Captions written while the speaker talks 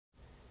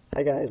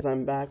Hi guys,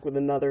 I'm back with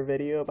another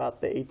video about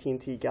the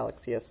AT&T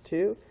Galaxy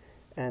S2,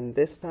 and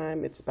this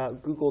time it's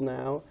about Google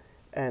Now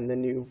and the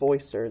new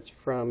voice search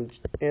from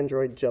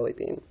Android Jelly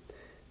Bean.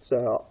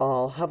 So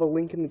I'll have a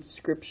link in the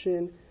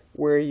description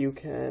where you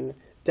can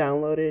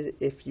download it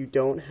if you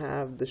don't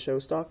have the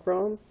Showstock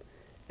ROM,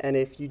 and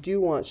if you do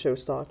want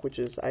Showstock, which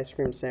is ice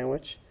cream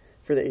sandwich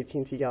for the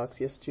AT&T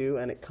Galaxy S2,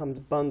 and it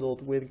comes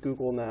bundled with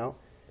Google Now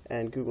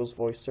and Google's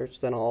voice search,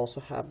 then I'll also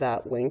have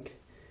that link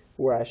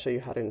where I show you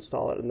how to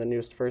install it, and the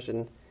newest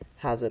version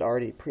has it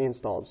already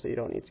pre-installed, so you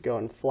don't need to go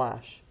and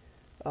flash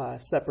a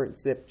separate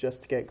zip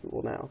just to get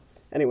Google Now.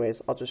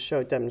 Anyways, I'll just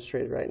show it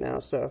demonstrated right now.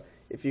 So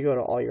if you go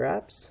to all your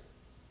apps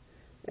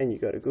and you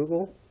go to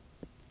Google,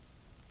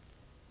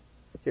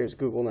 here's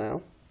Google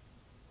Now,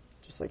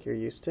 just like you're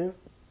used to.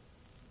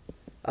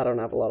 I don't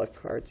have a lot of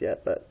cards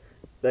yet, but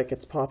that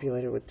gets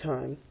populated with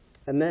time.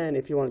 And then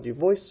if you want to do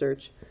voice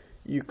search,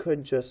 you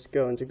could just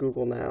go into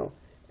Google Now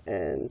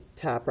and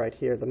tap right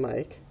here the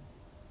mic.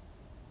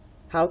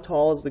 How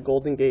tall is the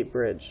Golden Gate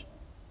Bridge?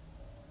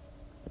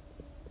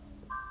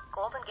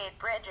 Golden Gate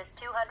Bridge is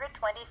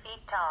 220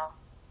 feet tall.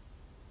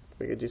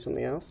 We could do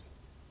something else.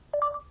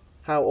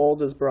 How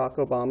old is Barack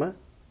Obama?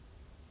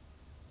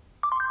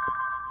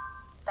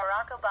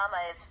 Barack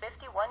Obama is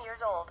 51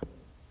 years old.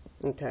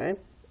 Okay.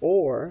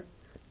 Or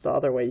the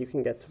other way you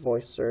can get to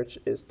voice search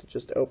is to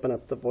just open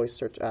up the voice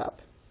search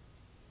app.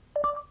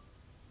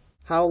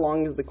 How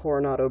long is the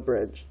Coronado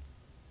Bridge?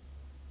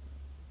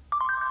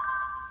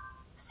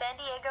 San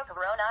Diego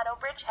Coronado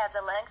Bridge has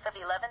a length of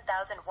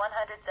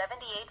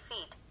 11,178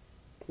 feet.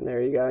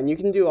 There you go. And you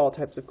can do all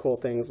types of cool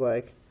things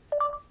like,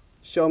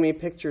 show me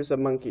pictures of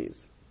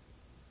monkeys.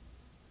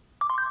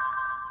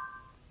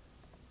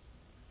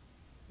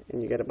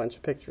 And you get a bunch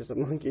of pictures of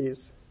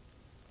monkeys.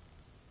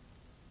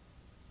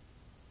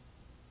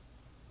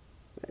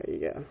 There you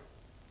go.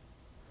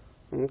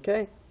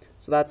 Okay.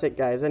 So that's it,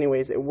 guys.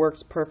 Anyways, it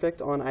works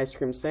perfect on ice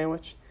cream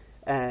sandwich,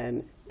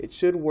 and it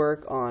should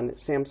work on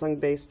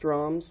Samsung-based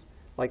ROMs,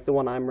 like the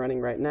one I'm running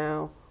right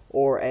now,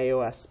 or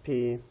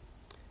AOSP.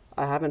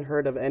 I haven't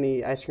heard of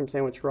any ice cream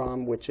sandwich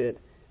ROM which it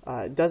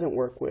doesn't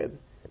work with,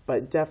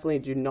 but definitely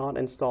do not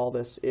install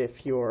this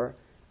if you're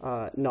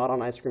not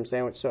on ice cream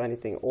sandwich, so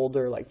anything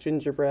older like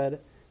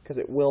gingerbread, because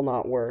it will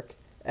not work.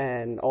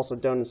 And also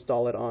don't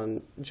install it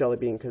on Jelly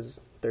Bean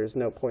because there's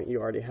no point,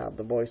 you already have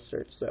the voice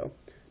search, so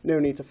no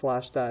need to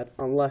flash that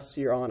unless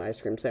you're on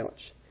ice cream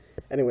sandwich.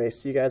 Anyway,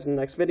 see you guys in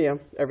the next video.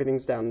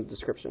 Everything's down in the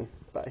description.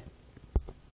 Bye.